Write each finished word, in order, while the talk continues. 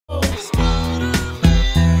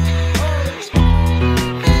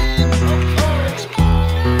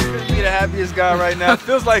this guy right now. It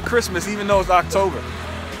feels like Christmas, even though it's October.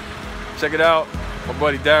 Check it out. My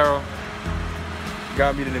buddy Daryl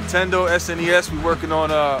got me the Nintendo SNES. We're working on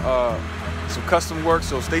some custom work,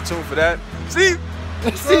 so stay tuned for that. Steve!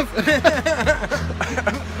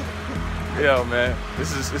 Yo, man,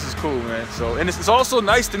 this is cool, man. So, and it's also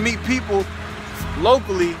nice to meet people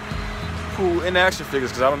locally who in action figures,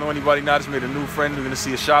 because I don't know anybody now. I just made a new friend. We're gonna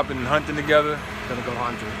see us shopping and hunting together. Gonna go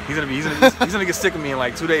hunting. He's gonna get sick of me in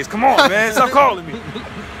like 2 days. Come on, man, stop calling me.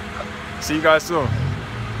 See you guys soon.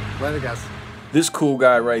 Later, guys. This cool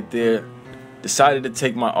guy right there decided to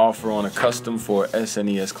take my offer on a custom for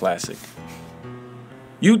SNES Classic.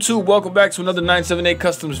 YouTube, welcome back to another 978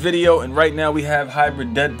 Customs video, and right now we have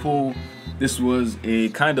Hybrid Deadpool. This was a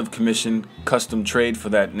kind of commission custom trade for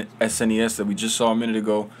that SNES that we just saw a minute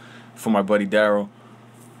ago for my buddy Daryl.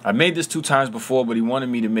 I made this 2 times before, but he wanted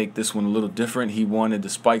me to make this one a little different. He wanted the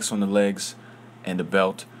spikes on the legs and the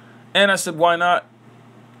belt, and I said, why not?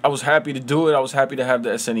 I was happy to do it. I was happy to have the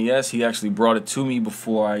SNES. He actually brought it to me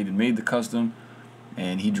before I even made the custom,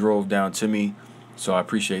 and he drove down to me, so I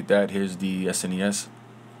appreciate that. Here's the SNES.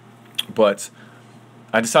 But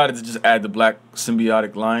I decided to just add the black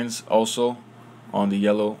symbiotic lines also on the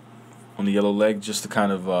yellow leg, just to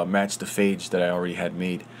kind of match the phage that I already had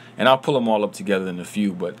made. And I'll pull them all up together in a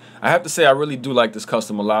few. But I have to say, I really do like this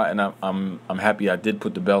custom a lot, and I'm happy I did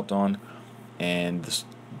put the belt on and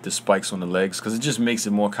the spikes on the legs, because it just makes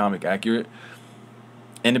it more comic accurate.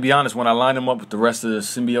 And to be honest, when I line him up with the rest of the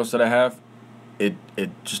symbiotes that I have,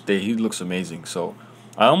 he looks amazing. So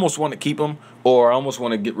I almost want to keep him, or I almost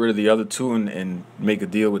want to get rid of the other 2 and make a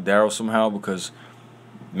deal with Daryl somehow, because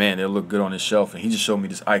man, they'll look good on his shelf. And he just showed me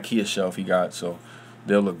this IKEA shelf he got, so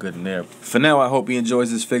they'll look good in there. For now, I hope he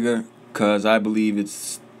enjoys this figure, because I believe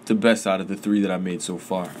it's the best out of the 3 that I made so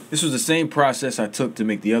far. This was the same process I took to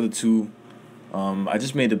make the other 2. I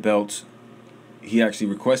just made the belt. He actually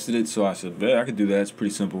requested it, so I said, yeah, I could do that. It's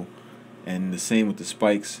pretty simple. And the same with the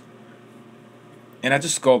spikes. And I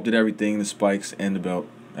just sculpted everything, the spikes and the belt.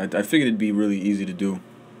 I figured it'd be really easy to do,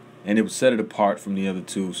 and it would set it apart from the other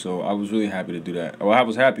 2, so I was really happy to do that. Well, I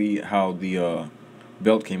was happy how the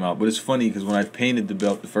belt came out, but it's funny because when I painted the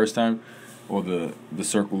belt the first time, or the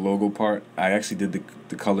circle logo part, I actually did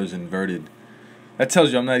the colors inverted. That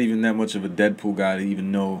tells you I'm not even that much of a Deadpool guy to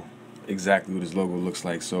even know exactly what his logo looks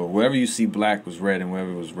like. So wherever you see black was red, and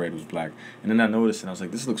wherever it was red was black. And then I noticed, and I was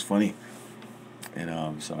like, this looks funny.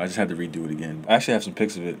 And so I just had to redo it again. I actually have some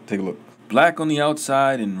pics of it. Take a look. Black on the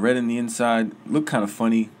outside and red on the inside. Looked kind of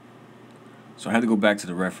funny. So I had to go back to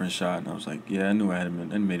the reference shot, and I was like, yeah, I knew I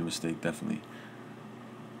made a mistake, definitely.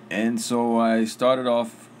 And so I started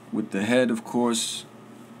off with the head, of course.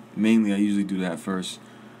 Mainly, I usually do that first.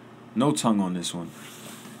 No tongue on this one.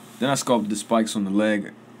 Then I sculpted the spikes on the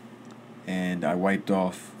leg, and I wiped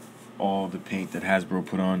off all the paint that Hasbro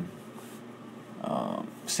put on.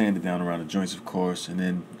 Sanded down around the joints, of course, and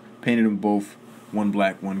then painted them both, one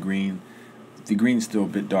black, one green. The green's still a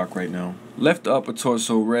bit dark right now. Left the upper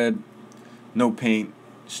torso red, no paint,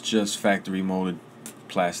 it's just factory molded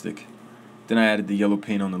plastic. Then I added the yellow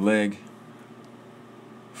paint on the leg,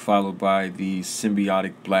 followed by the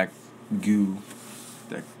symbiotic black goo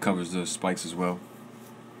that covers the spikes as well.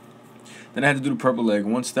 Then I had to do the purple leg.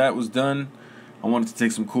 Once that was done, I wanted to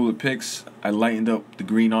take some cooler pics. I lightened up the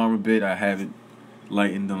green arm a bit. I have it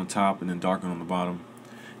lightened on the top and then darkened on the bottom.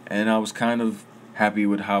 And I was kind of happy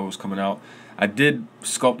with how it was coming out. I did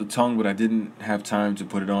sculpt the tongue, but I didn't have time to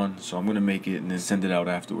put it on, so I'm going to make it and then send it out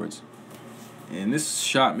afterwards. And this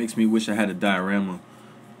shot makes me wish I had a diorama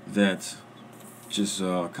that just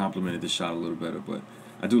complemented the shot a little better. But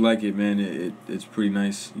I do like it, man. It's pretty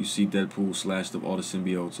nice. You see Deadpool slashed up all the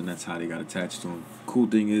symbiotes, and that's how they got attached to him. Cool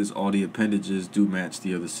thing is, all the appendages do match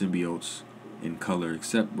the other symbiotes in color,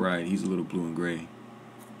 except Brian. He's a little blue and gray,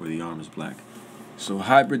 where the arm is black. So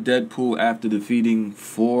Hybrid Deadpool, after defeating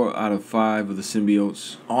 4 out of 5 of the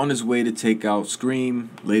symbiotes, on his way to take out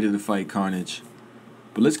Scream, later to fight Carnage.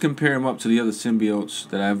 But let's compare him up to the other symbiotes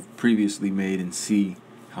that I've previously made and see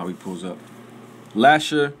how he pulls up.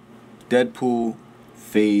 Lasher, Deadpool,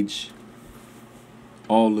 Phage,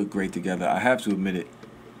 all look great together. I have to admit it.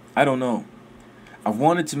 I don't know. I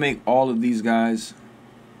wanted to make all of these guys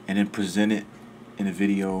and then present it in a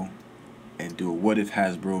video and do a what if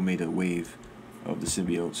Hasbro made a wave of the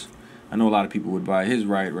symbiotes. I know a lot of people would buy his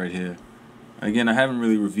right here. Again, I haven't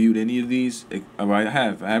really reviewed any of these. I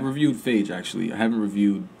have reviewed Phage, actually. I haven't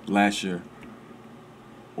reviewed Lasher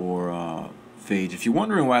or Phage. If you're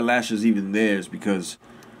wondering why Lasher's even there, it's because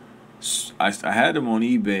I had him on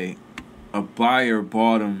eBay. A buyer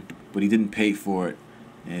bought him, but he didn't pay for it,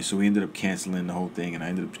 and so we ended up canceling the whole thing, and I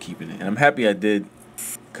ended up keeping it. And I'm happy I did,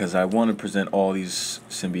 because I want to present all these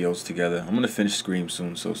symbiotes together. I'm going to finish Scream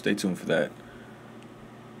soon, so stay tuned for that.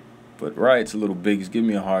 But Riot's a little big. He's giving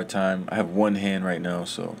me a hard time. I have one hand right now,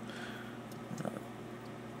 so...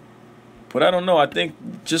 But I don't know. I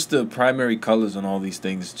think just the primary colors on all these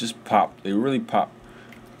things just pop. They really pop.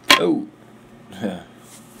 Oh.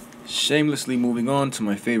 Shamelessly moving on to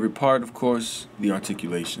my favorite part, of course, the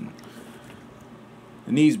articulation.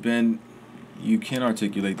 The knees bend. You can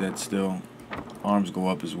articulate that still. Arms go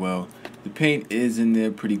up as well. The paint is in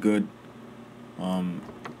there pretty good.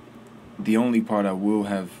 The only part I will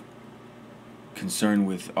have concern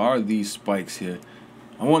with are these spikes here.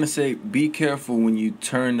 I want to say be careful when you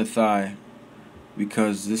turn the thigh,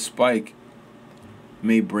 because this spike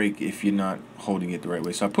may break if you're not holding it the right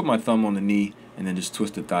way. So I put my thumb on the knee and then just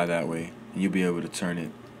twist the thigh that way, and you'll be able to turn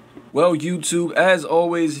it. Well, YouTube, as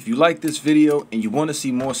always, if you like this video and you want to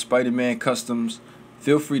see more Spider-Man customs,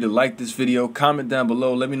 feel free to like this video, comment down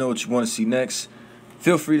below, let me know what you want to see next.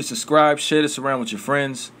 Feel free to subscribe, share this around with your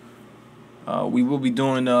friends. We will be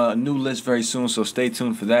doing a new list very soon, so stay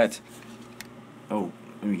tuned for that. Oh,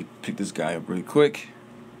 let me pick this guy up really quick.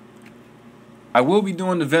 I will be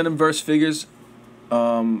doing the Venomverse figures,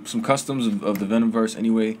 some customs of the Venomverse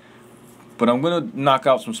anyway. But I'm going to knock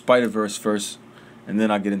out some Spider-Verse first, and then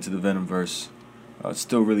I'll get into the Venomverse. It's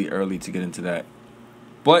still really early to get into that.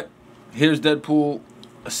 But here's Deadpool,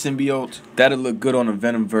 a symbiote. That'll look good on a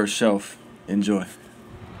Venomverse shelf. Enjoy.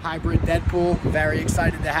 Hybrid Deadpool. Very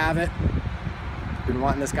excited to have it. Been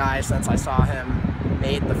wanting this guy since I saw him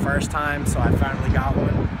made the first time, so I finally got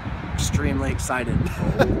one. Extremely excited.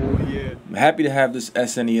 Oh, yeah. I'm happy to have this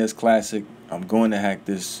SNES Classic. I'm going to hack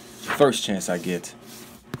this first chance I get.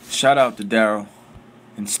 Shout out to Daryl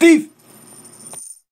and Steve.